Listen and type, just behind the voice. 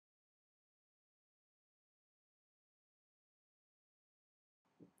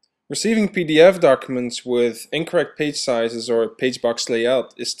Receiving PDF documents with incorrect page sizes or page box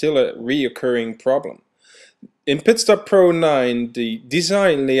layout is still a reoccurring problem. In PitStop Pro 9, the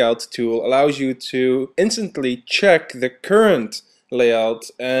Design Layout tool allows you to instantly check the current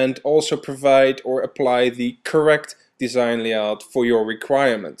layout and also provide or apply the correct design layout for your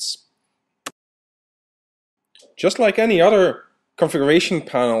requirements. Just like any other configuration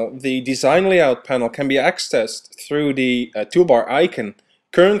panel, the Design Layout panel can be accessed through the toolbar icon.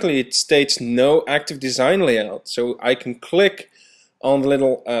 Currently it states no active design layout, so I can click on the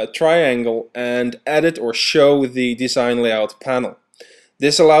little triangle and edit or show the design layout panel.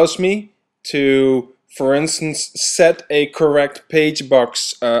 This allows me to, for instance, set a correct page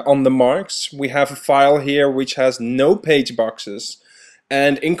box on the marks. We have a file here which has no page boxes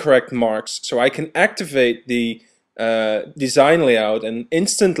and incorrect marks, so I can activate the design layout and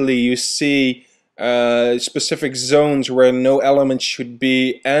instantly you see specific zones where no elements should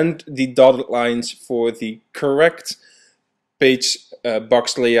be and the dotted lines for the correct page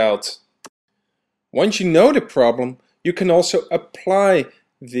box layout. Once you know the problem, you can also apply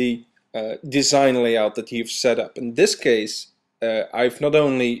the design layout that you've set up. In this case, I'm not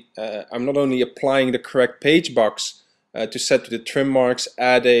only applying the correct page box to set to the trim marks,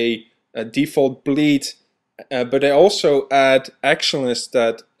 add a default bleed, but I also add action lists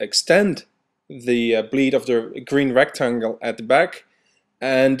that extend the bleed of the green rectangle at the back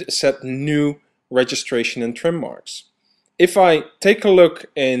and set new registration and trim marks. If I take a look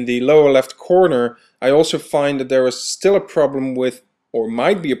in the lower left corner, I also find that there is still a problem with, or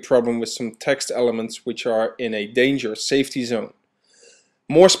might be a problem with, some text elements which are in a danger safety zone.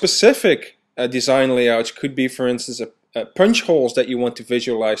 More specific design layouts could be, for instance, punch holes that you want to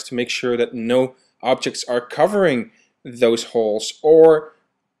visualize to make sure that no objects are covering those holes, or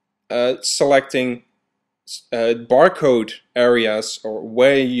selecting barcode areas or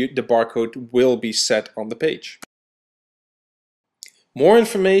where the barcode will be set on the page. More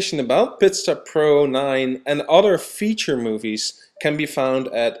information about PitStop Pro 9 and other feature movies can be found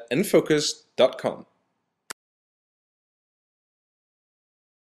at enfocus.com.